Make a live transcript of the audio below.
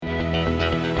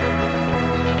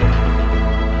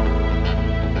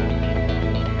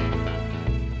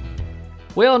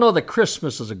We all know that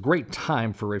Christmas is a great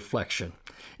time for reflection.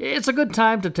 It's a good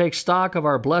time to take stock of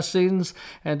our blessings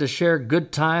and to share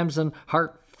good times and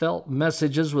heartfelt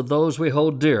messages with those we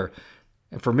hold dear.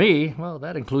 And for me, well,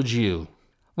 that includes you.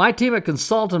 My team at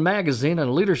Consultant Magazine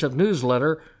and Leadership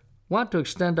Newsletter want to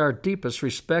extend our deepest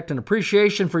respect and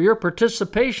appreciation for your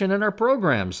participation in our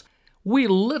programs. We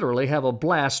literally have a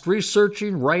blast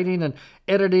researching, writing, and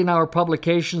editing our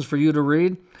publications for you to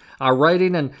read. Our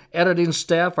writing and editing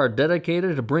staff are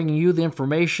dedicated to bringing you the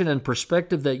information and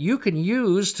perspective that you can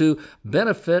use to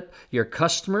benefit your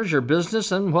customers, your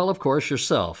business, and, well, of course,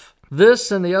 yourself. This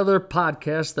and the other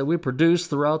podcasts that we produce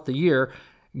throughout the year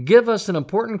give us an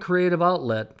important creative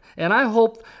outlet, and I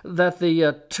hope that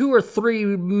the 2 or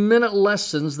 3 minute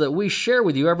lessons that we share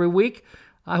with you every week,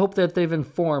 I hope that they've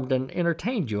informed and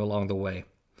entertained you along the way.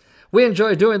 We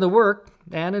enjoy doing the work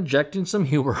and injecting some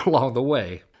humor along the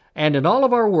way. And in all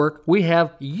of our work, we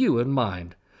have you in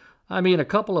mind. I mean, a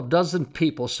couple of dozen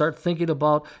people start thinking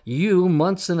about you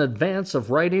months in advance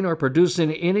of writing or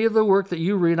producing any of the work that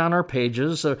you read on our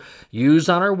pages, or use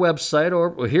on our website,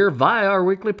 or hear via our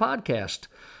weekly podcast.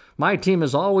 My team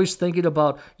is always thinking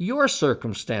about your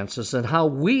circumstances and how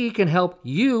we can help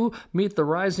you meet the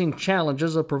rising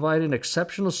challenges of providing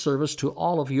exceptional service to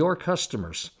all of your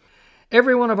customers.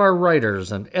 Every one of our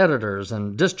writers and editors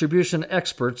and distribution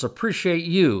experts appreciate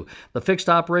you, the fixed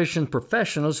operation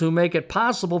professionals who make it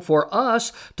possible for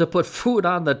us to put food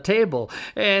on the table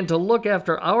and to look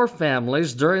after our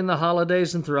families during the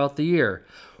holidays and throughout the year.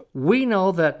 We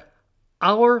know that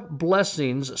our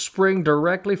blessings spring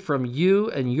directly from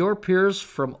you and your peers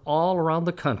from all around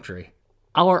the country.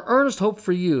 Our earnest hope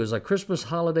for you is a Christmas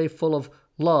holiday full of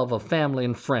love of family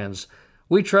and friends.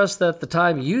 We trust that the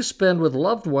time you spend with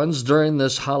loved ones during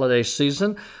this holiday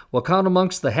season will count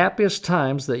amongst the happiest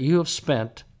times that you have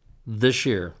spent this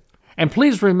year. And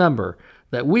please remember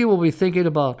that we will be thinking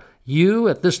about you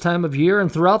at this time of year and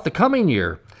throughout the coming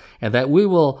year, and that we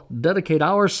will dedicate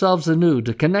ourselves anew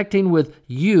to connecting with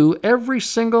you every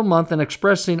single month and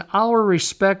expressing our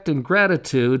respect and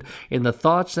gratitude in the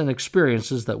thoughts and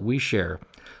experiences that we share.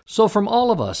 So from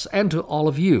all of us and to all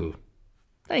of you,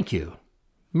 thank you.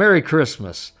 Merry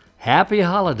Christmas, Happy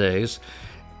Holidays,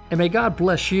 and may God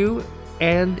bless you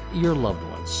and your loved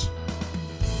ones.